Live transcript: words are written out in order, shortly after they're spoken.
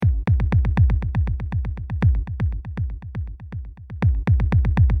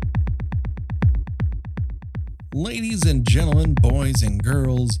Ladies and gentlemen, boys and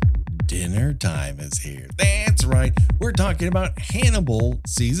girls, dinner time is here. That's right. We're talking about Hannibal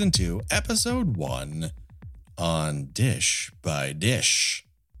Season 2, Episode 1 on Dish by Dish.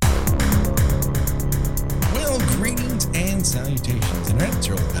 Well, greetings and salutations. Internet, it's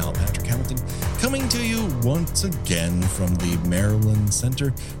your old pal Patrick Hamilton coming to you once again from the Maryland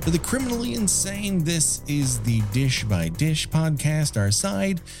Center for the Criminally Insane. This is the Dish by Dish podcast, our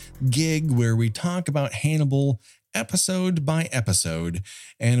side gig where we talk about Hannibal episode by episode.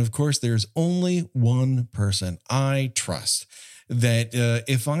 And of course, there's only one person I trust that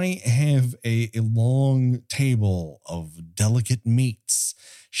if I have a long table of delicate meats,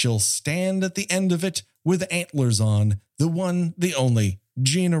 she'll stand at the end of it with antlers on, the one, the only,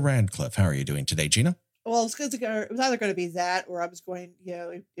 Gina Radcliffe. How are you doing today, Gina? Well, it was either going to be that, or I was going,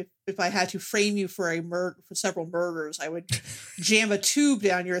 if I had to frame you for for several murders, I would jam a tube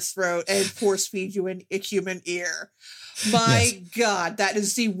down your throat and force feed you a human ear. My God, that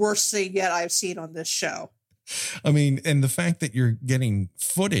is the worst thing yet I've seen on this show. I mean, and the fact that you're getting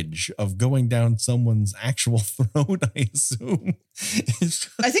footage of going down someone's actual throat, I assume.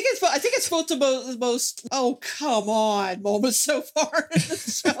 I think it's both the most oh come on moments so far in the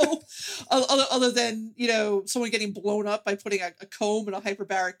show, other than someone getting blown up by putting a comb in a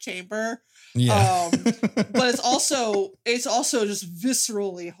hyperbaric chamber. Yeah, but it's also just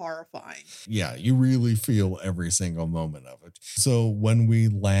viscerally horrifying. Yeah, you really feel every single moment of it. So when we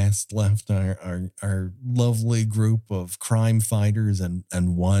last left our lovely group of crime fighters and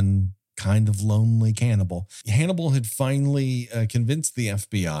one kind of lonely cannibal, Hannibal had finally convinced the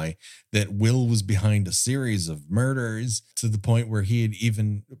FBI that Will was behind a series of murders, to the point where he had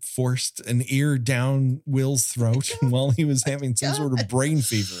even forced an ear down Will's throat while he was having some sort of brain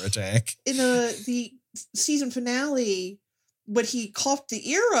fever attack. In the season finale, when he coughed the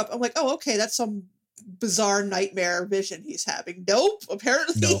ear up, I'm like, oh, okay, that's some bizarre nightmare vision he's having. Nope,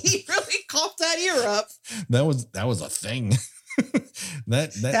 apparently he really coughed that ear up. That was a thing.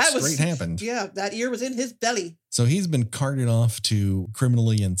 that straight happened. Yeah, that ear was in his belly. So he's been carted off to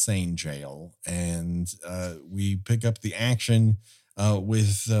criminally insane jail, and we pick up the action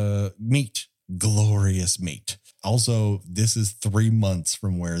with meat, glorious meat. Also, this is 3 months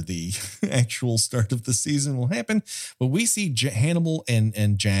from where the actual start of the season will happen, but we see Hannibal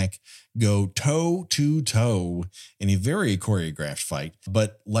and Jack go toe to toe in a very choreographed fight,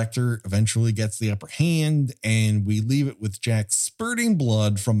 but Lecter eventually gets the upper hand, and we leave it with Jack spurting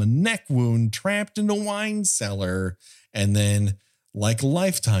blood from a neck wound trapped in a wine cellar. And then, like a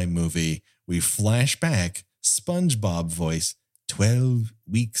Lifetime movie, we flash back, SpongeBob voice, 12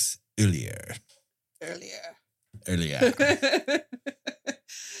 weeks earlier.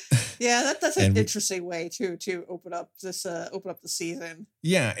 Yeah, that's an interesting way to open up the season.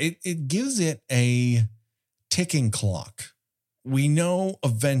 Yeah, it gives it a ticking clock. We know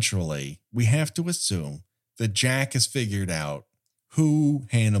eventually we have to assume that Jack has figured out who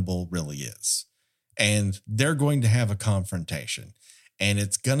Hannibal really is, and they're going to have a confrontation, and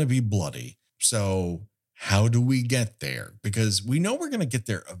it's going to be bloody. So how do we get there? Because we know we're going to get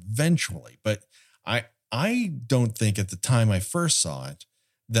there eventually, but I don't think at the time I first saw it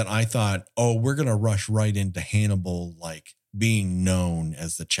that I thought, oh, we're going to rush right into Hannibal, like being known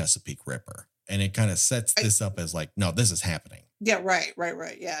as the Chesapeake Ripper. And it kind of sets this up as like, no, this is happening. Yeah, right.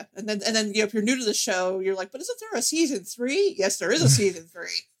 Yeah. And then if you're new to the show, you're like, but isn't there a season 3? Yes, there is a season 3.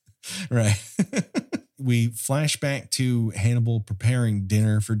 Right. We flash back to Hannibal preparing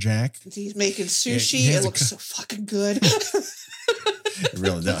dinner for Jack. He's making sushi. It looks so fucking good. It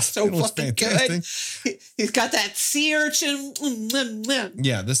really does. So fucking good. He's got that sea urchin.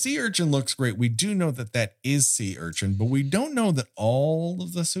 Yeah, the sea urchin looks great. We do know that is sea urchin, but we don't know that all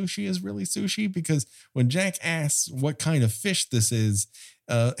of the sushi is really sushi, because when Jack asks what kind of fish this is,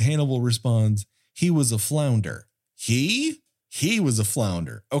 Hannibal responds, he was a flounder. He was a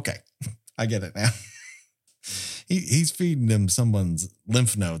flounder. Okay, I get it now. He's feeding him someone's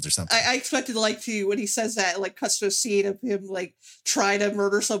lymph nodes or something. I expected when he says that, cuts to a scene of him trying to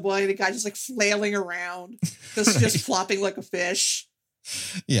murder someone, and the guy just flailing around, just flopping like a fish.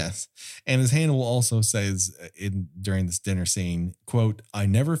 Yes. And as Hannibal also says during this dinner scene, quote, I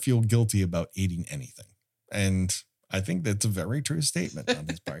never feel guilty about eating anything. And I think that's a very true statement on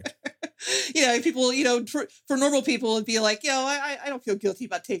his part. People, for normal people, it'd be like, I don't feel guilty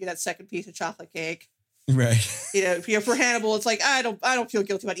about taking that second piece of chocolate cake. Right. For Hannibal, it's like, I don't feel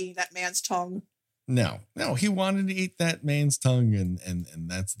guilty about eating that man's tongue. No, he wanted to eat that man's tongue, and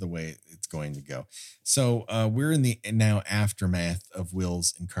that's the way it's going to go. So we're in the now aftermath of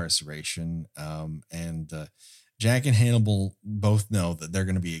Will's incarceration, and Jack and Hannibal both know that they're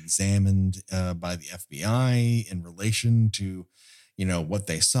going to be examined by the FBI in relation to, what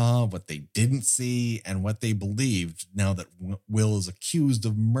they saw, what they didn't see, and what they believed now that Will is accused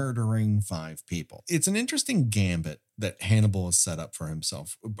of murdering 5 people. It's an interesting gambit that Hannibal has set up for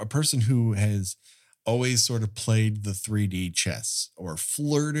himself. A person who has always sort of played the 3D chess or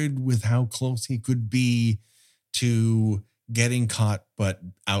flirted with how close he could be to getting caught, but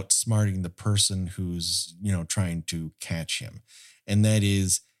outsmarting the person who's, trying to catch him. And that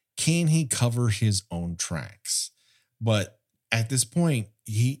is, can he cover his own tracks? But at this point,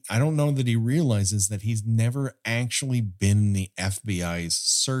 I don't know that he realizes that he's never actually been in the FBI's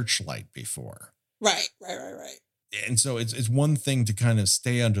searchlight before. Right. And so it's one thing to kind of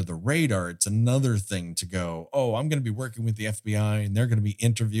stay under the radar. It's another thing to go, oh, I'm going to be working with the FBI and they're going to be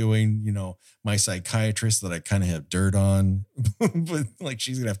interviewing, my psychiatrist that I kind of have dirt on, but like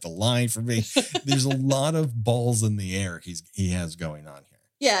she's going to have to lie for me. There's a lot of balls in the air he has going on here.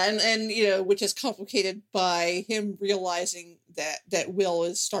 Yeah. And which is complicated by him realizing that Will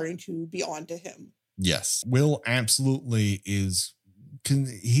is starting to be onto him. Yes. Will absolutely is.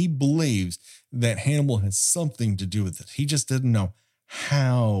 He believes that Hannibal has something to do with it. He just didn't know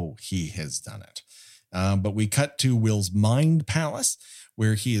how he has done it. But we cut to Will's mind palace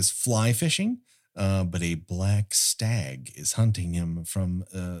where he is fly fishing, but a black stag is hunting him from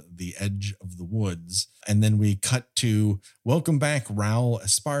the edge of the woods. And then we cut to welcome back Raul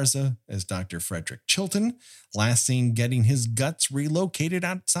Esparza as Dr. Frederick Chilton, last seen getting his guts relocated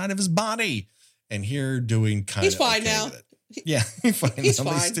outside of his body. And here doing kind of He's fine now. Yeah, he's fine. He's They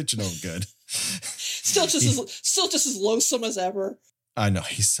fine. stitch it over good. Still just as loathsome as ever. I know,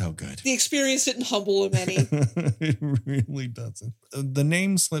 he's so good. The experience didn't humble him any. It really doesn't. The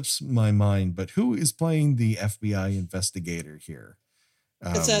name slips my mind, but who is playing the FBI investigator here?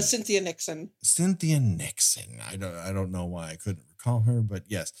 It's Cynthia Nixon. Cynthia Nixon. I don't know why I couldn't recall her, but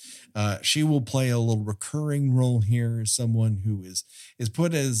yes, she will play a little recurring role here. Someone who is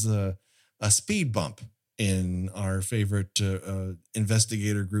put as a speed bump in our favorite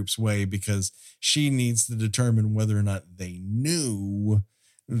investigator group's way, because she needs to determine whether or not they knew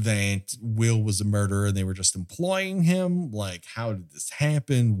that Will was a murderer and they were just employing him. Like, how did this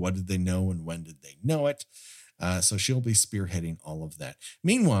happen? What did they know and when did they know it? So she'll be spearheading all of that.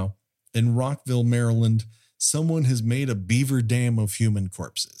 Meanwhile, in Rockville, Maryland, someone has made a beaver dam of human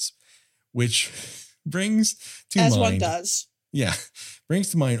corpses, which brings to mind... As one does. Yeah, brings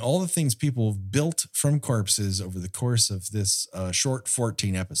to mind all the things people have built from corpses over the course of this short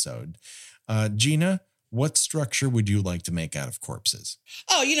 14 episode. Gina, what structure would you like to make out of corpses?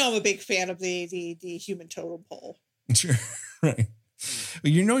 Oh, I'm a big fan of the human totem pole. Sure, right.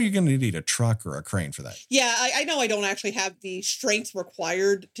 Well, you're going to need a truck or a crane for that. Yeah, I know I don't actually have the strength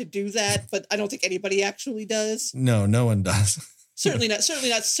required to do that, but I don't think anybody actually does. No one does. Certainly not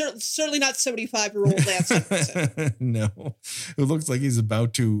 75-year-old Lance Henriksen. No, it looks like he's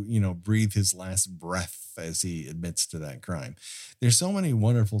about to, breathe his last breath as he admits to that crime. There's so many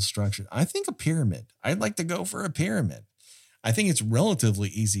wonderful structures. I think a pyramid. I'd like to go for a pyramid. I think it's relatively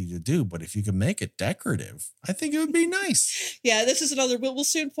easy to do, but if you can make it decorative, I think it would be nice. Yeah, this is another. We'll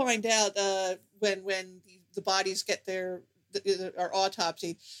soon find out when the bodies get our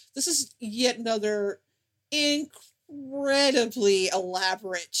autopsy. This is yet another incredibly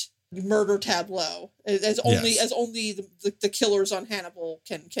elaborate murder tableau, as only the killers on Hannibal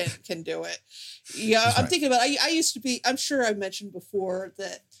can do it. Yeah, That's I'm right. thinking about. I used to be. I'm sure I mentioned before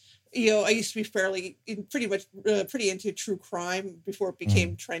that. I used to be pretty into true crime before it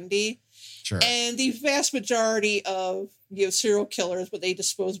became trendy. Sure. And the vast majority of serial killers, when they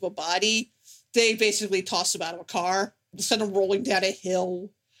dispose of a body, they basically toss them out of a car, send them rolling down a hill,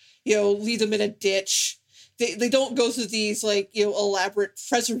 leave them in a ditch. They don't go through these elaborate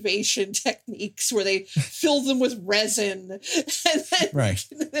preservation techniques where they fill them with resin and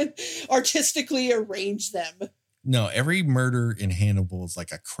then artistically arrange them. No, every murder in Hannibal is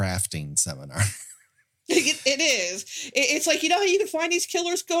like a crafting seminar. It is. It's like, how you can find these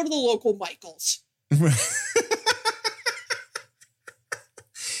killers? Go to the local Michaels.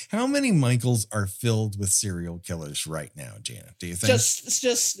 How many Michaels are filled with serial killers right now, Gina? Do you think?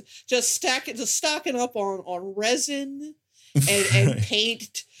 Just stocking up on resin and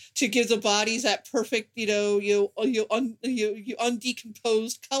paint to give the bodies that perfect,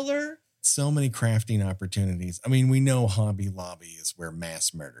 undecomposed color. So many crafting opportunities. I mean, we know Hobby Lobby is where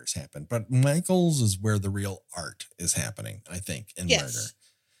mass murders happen, but Michael's is where the real art is happening, I think, in murder.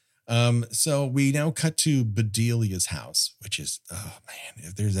 So we now cut to Bedelia's house, which is, oh man,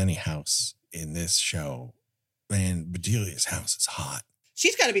 if there's any house in this show, man, Bedelia's house is hot.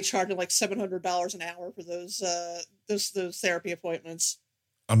 She's got to be charging like $700 an hour for those therapy appointments.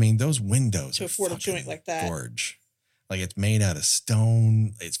 I mean, those windows to are afford a joint like that. gorge. Like it's made out of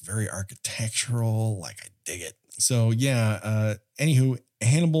stone. It's very architectural. Like I dig it. So yeah. Anywho,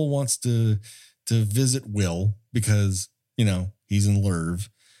 Hannibal wants to visit Will because he's in Lerv.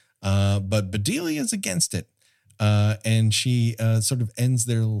 But Bedelia is against it. And she sort of ends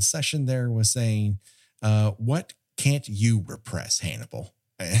their little session there with saying, what can't you repress, Hannibal?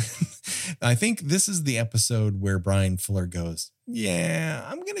 I think this is the episode where Bryan Fuller goes, yeah,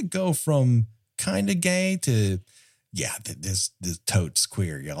 I'm going to go from kind of gay to, yeah, this totes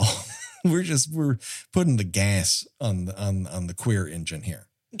queer, y'all. we're putting the gas on the queer engine here.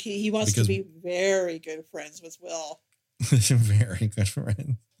 He wants to be very good friends with Will. Very good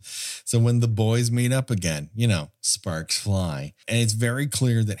friend. So when the boys meet up again, sparks fly. And it's very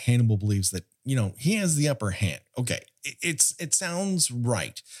clear that Hannibal believes that, he has the upper hand. Okay, it sounds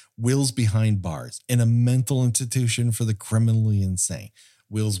right. Will's behind bars in a mental institution for the criminally insane.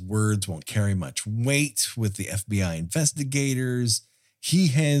 Will's words won't carry much weight with the FBI investigators. He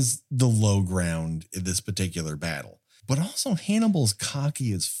has the low ground in this particular battle. But also Hannibal's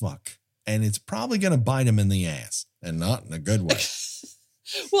cocky as fuck. And it's probably going to bite him in the ass. And not in a good way.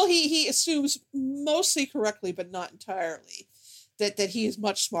 Well, he assumes mostly correctly, but not entirely, that he is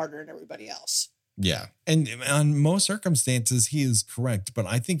much smarter than everybody else. Yeah. And on most circumstances, he is correct. But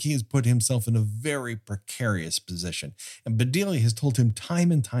I think he has put himself in a very precarious position. And Bedelia has told him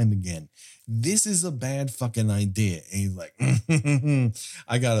time and time again, this is a bad fucking idea. And he's like,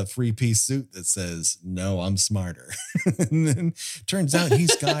 I got a 3-piece suit that says, no, I'm smarter. And then turns out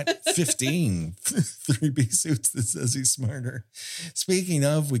he's got 15 3-piece suits that says he's smarter. Speaking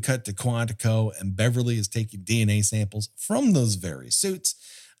of, we cut to Quantico and Beverly is taking DNA samples from those very suits.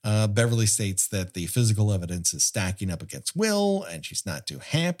 Beverly states that the physical evidence is stacking up against Will and she's not too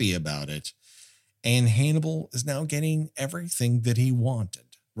happy about it. And Hannibal is now getting everything that he wanted.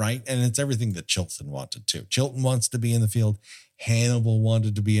 Right. And it's everything that Chilton wanted too. Chilton wants to be in the field. Hannibal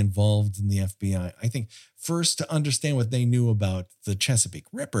wanted to be involved in the FBI. I think first to understand what they knew about the Chesapeake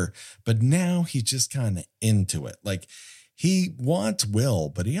Ripper, but now he's just kind of into it. Like he wants Will,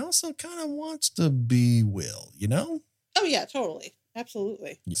 but he also kind of wants to be Will, Oh yeah, totally.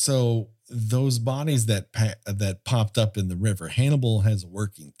 Absolutely. So those bodies that popped up in the river, Hannibal has a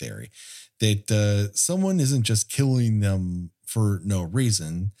working theory that someone isn't just killing them for no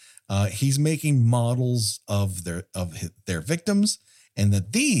reason. He's making models of their victims, and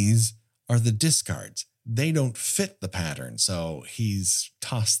that these are the discards. They don't fit the pattern, so he's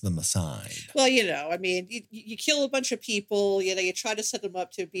tossed them aside. Well, you kill a bunch of people, you try to set them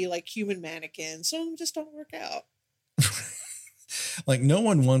up to be like human mannequins, some of them just don't work out. Like no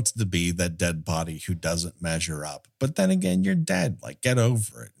one wants to be that dead body who doesn't measure up. But then again, you're dead. Like get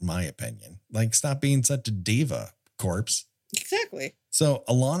over it, in my opinion. Like stop being such a diva, corpse. Exactly. So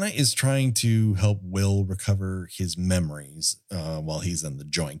Alana is trying to help Will recover his memories while he's in the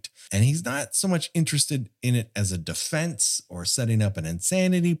joint. And he's not so much interested in it as a defense or setting up an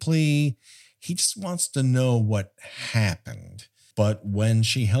insanity plea. He just wants to know what happened. But when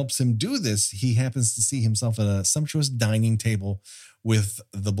she helps him do this, he happens to see himself at a sumptuous dining table with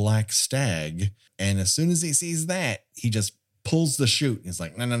the Black Stag. And as soon as he sees that, he just pulls the chute. He's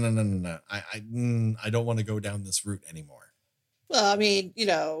like, no. I don't want to go down this route anymore. Well, I mean,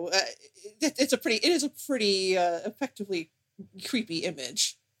 it is a pretty effectively creepy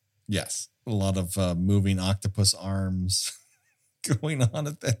image. Yes. A lot of moving octopus arms going on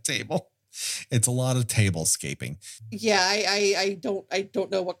at that table. It's a lot of tablescaping. Yeah, I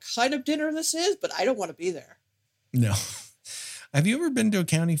don't know what kind of dinner this is, but I don't want to be there. No. Have you ever been to a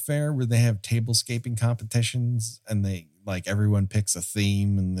county fair where they have tablescaping competitions and they like everyone picks a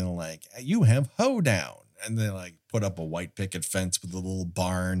theme and they're like, you have hoedown. And they like put up a white picket fence with a little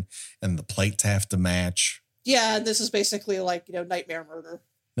barn and the plates have to match. Yeah, this is basically like, nightmare murder.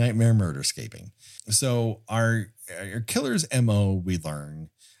 Nightmare murderscaping. So our killer's MO, we learn,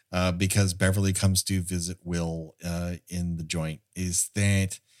 because Beverly comes to visit Will in the joint, is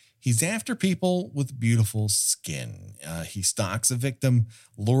that he's after people with beautiful skin. He stalks a victim,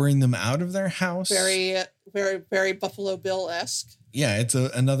 luring them out of their house. Very, very, very Buffalo Bill-esque. Yeah, it's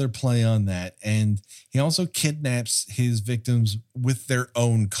another play on that. And he also kidnaps his victims with their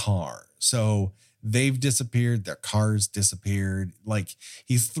own car. So they've disappeared. Their cars disappeared. Like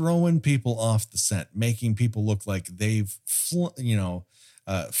he's throwing people off the scent, making people look like they've,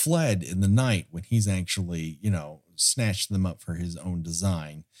 fled in the night when he's actually, snatched them up for his own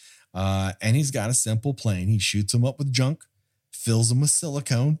design. And he's got a simple plan. He shoots them up with junk, fills them with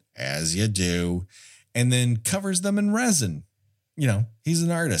silicone, as you do, and then covers them in resin. he's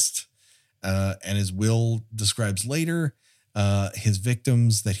an artist. And as Will describes later, his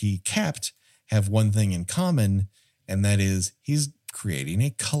victims that he kept have one thing in common, and that is he's creating a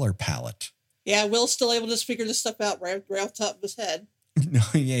color palette. Yeah, Will's still able to just figure this stuff out right off the top of his head. No,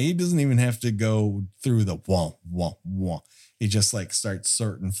 yeah, he doesn't even have to go through the wah, wah, wah. He just like starts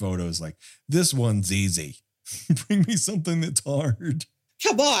certain photos like, this one's easy. Bring me something that's hard.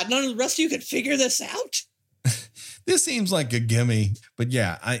 Come on, none of the rest of you can figure this out? This seems like a gimme. But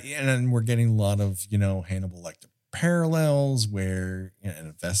yeah, and we're getting a lot of, Hannibal Lecter parallels where an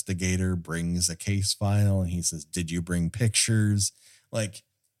investigator brings a case file and he says, did you bring pictures? Like,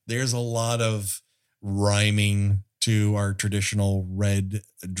 there's a lot of rhyming to our traditional Red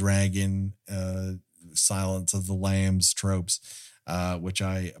Dragon, Silence of the Lambs tropes, which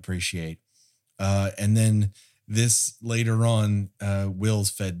I appreciate. And then this later on,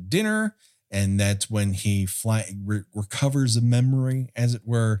 Will's fed dinner, and that's when he recovers a memory, as it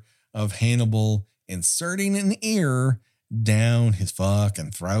were, of Hannibal inserting an ear down his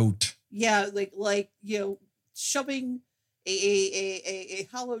fucking throat. Yeah, like shoving a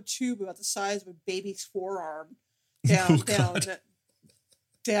hollow tube about the size of a baby's forearm down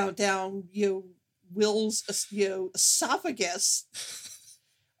Will's esophagus,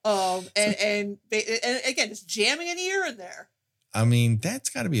 and again just jamming an ear in there. I mean, that's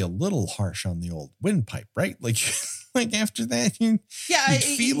got to be a little harsh on the old windpipe, right? Like after that,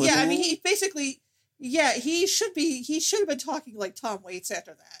 feel it. I mean, he basically, he should have been talking like Tom Waits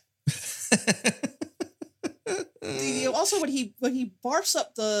after that. Also, when he barfs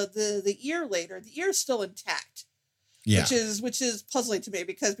up the ear later, the ear is still intact. Yeah. Which is puzzling to me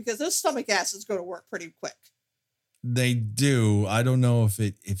because those stomach acids go to work pretty quick. They do. I don't know if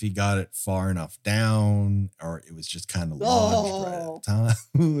he got it far enough down or it was just kind of lodged right at the time.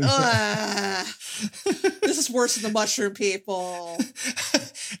 This is worse than the mushroom people.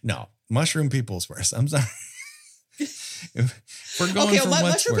 No, mushroom people's worse. I'm sorry. We're going from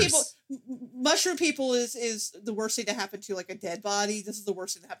what's worse. Mushroom people is the worst thing to happen to like a dead body. This is the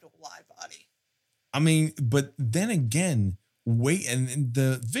worst thing to happen to a live body. I mean, but then again, and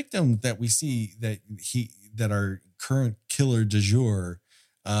the victim that we see that our current killer du jour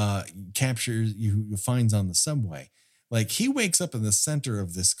captures, you finds on the subway, like he wakes up in the center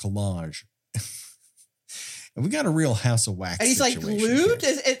of this collage, and we got a real House of Wax. And he's like glued.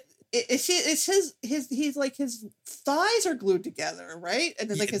 Here. He's like his thighs are glued together, right? And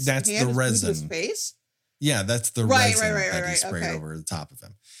then like his that's hand the is resin. glued to his face. Yeah, that's the resin that he sprayed over the top of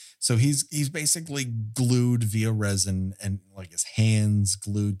him. So he's basically glued via resin, and like his hands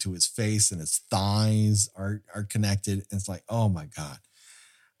glued to his face, and his thighs are connected. And it's like, oh my God.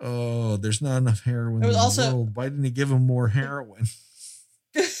 Oh, there's not enough heroin in the world. Why didn't he give him more heroin?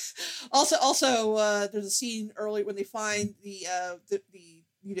 Also, there's a scene early when they find the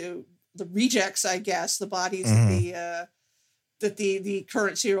rejects, I guess, the bodies that the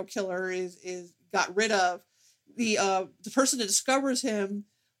current serial killer is got rid of. The person that discovers him,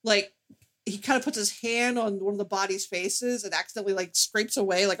 like, he kind of puts his hand on one of the body's faces and accidentally like scrapes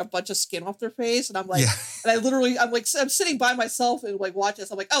away like a bunch of skin off their face. And I'm like, I'm sitting by myself and like watch this.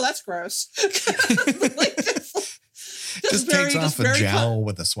 I'm like, oh, that's gross. Like, just takes off a jowl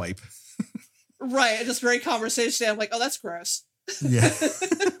with a swipe. Right. And just very conversational. I'm like, oh, that's gross. Yeah.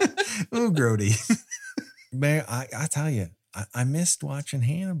 Ooh, grody. Man, I tell you, I missed watching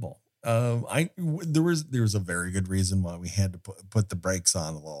Hannibal. There was a very good reason why we had to put the brakes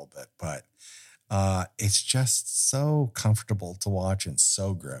on a little bit, but it's just so comfortable to watch and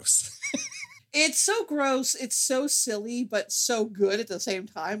so gross. It's so gross. It's so silly, but so good at the same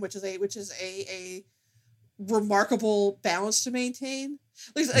time, which is a remarkable balance to maintain.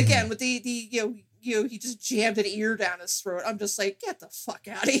 Like, again, with the he just jammed an ear down his throat. I'm just like, get the fuck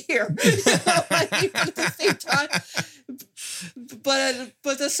out of here. At the same time, but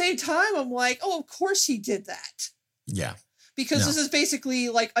at the same time, I'm like, oh, of course he did that. Yeah. Because this is basically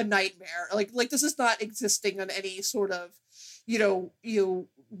like a nightmare. Like this is not existing in any sort of,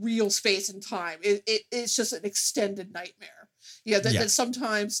 real space and time. It's just an extended nightmare. That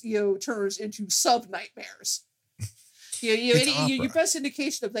sometimes, turns into sub nightmares. Your best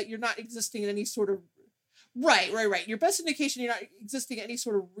indication of that you're not existing in any sort of right. Your best indication you're not existing in any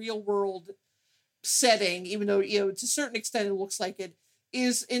sort of real world setting, even though to a certain extent it looks like it,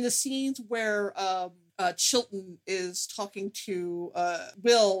 is in the scenes where Chilton is talking to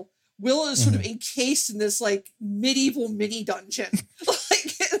Will. Will is sort of encased in this like medieval mini dungeon.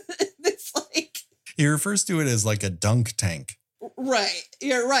 Like it's like he refers to it as like a dunk tank. Right.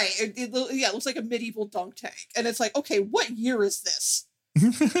 You're right. It looks like a medieval dunk tank. And it's like, okay, what year is this?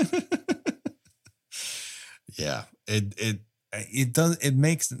 Yeah. It It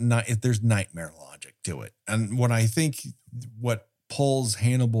makes not, if there's nightmare logic to it. And what I think, what pulls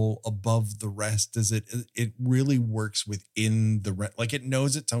Hannibal above the rest is it really works within like it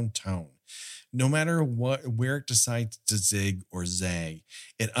knows its own tone. No matter where it decides to zig or zag,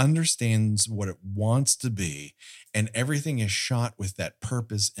 it understands what it wants to be, and everything is shot with that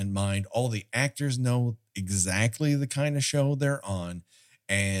purpose in mind. All the actors know exactly the kind of show they're on,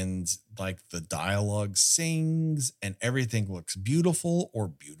 and like the dialogue sings, and everything looks beautiful or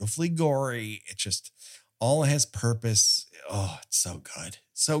beautifully gory. It just all has purpose. Oh, it's so good.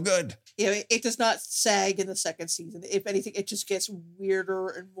 So good. Yeah, it does not sag in the second season. If anything, it just gets weirder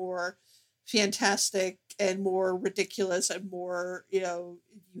and more fantastic and more ridiculous and more, you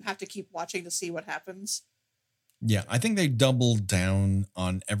have to keep watching to see what happens. Yeah, I think they doubled down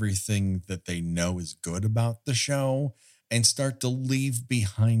on everything that they know is good about the show and start to leave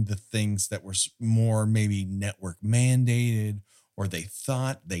behind the things that were more maybe network mandated, or they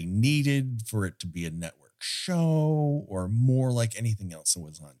thought they needed for it to be a network show, or more like anything else that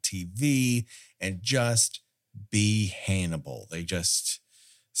was on TV, and just be Hannibal. They just,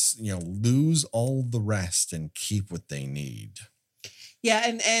 lose all the rest and keep what they need. Yeah,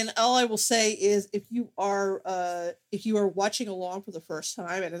 and all I will say is if you are watching along for the first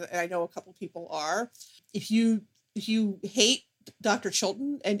time, and I know a couple people are, if you hate Dr.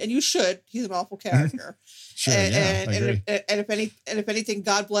 Chilton, and you should, he's an awful character. Sure, and if anything,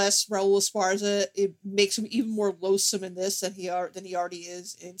 God bless Raul Esparza. It makes him even more loathsome in this than he already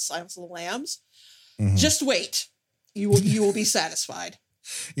is in Silence of the Lambs. Mm-hmm. Just wait, you will be satisfied.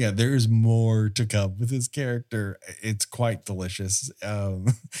 Yeah, there's more to come with his character. It's quite delicious.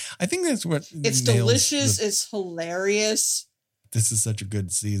 I think that's what it's delicious. It's hilarious. This is such a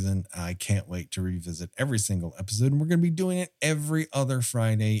good season. I can't wait to revisit every single episode. And we're going to be doing it every other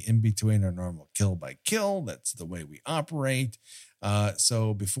Friday in between our normal Kill by Kill. That's the way we operate.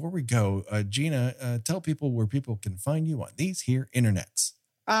 So before we go, Gina, tell people where people can find you on these here internets.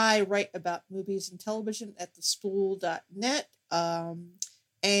 I write about movies and television at thespool.net.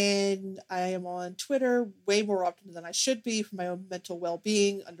 And I am on Twitter way more often than I should be for my own mental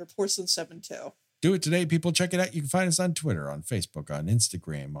well-being under Porcelain72. Do it today, people. Check it out. You can find us on Twitter, on Facebook, on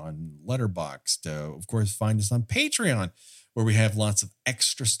Instagram, on Letterboxd. Of course, find us on Patreon, where we have lots of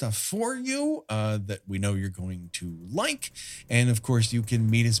extra stuff for you that we know you're going to like. And of course, you can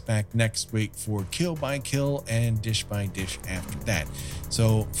meet us back next week for Kill by Kill and Dish by Dish after that.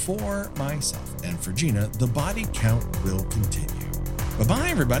 So for myself and for Gina, the body count will continue. Bye-bye,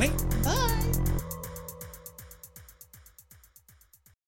 everybody. Bye.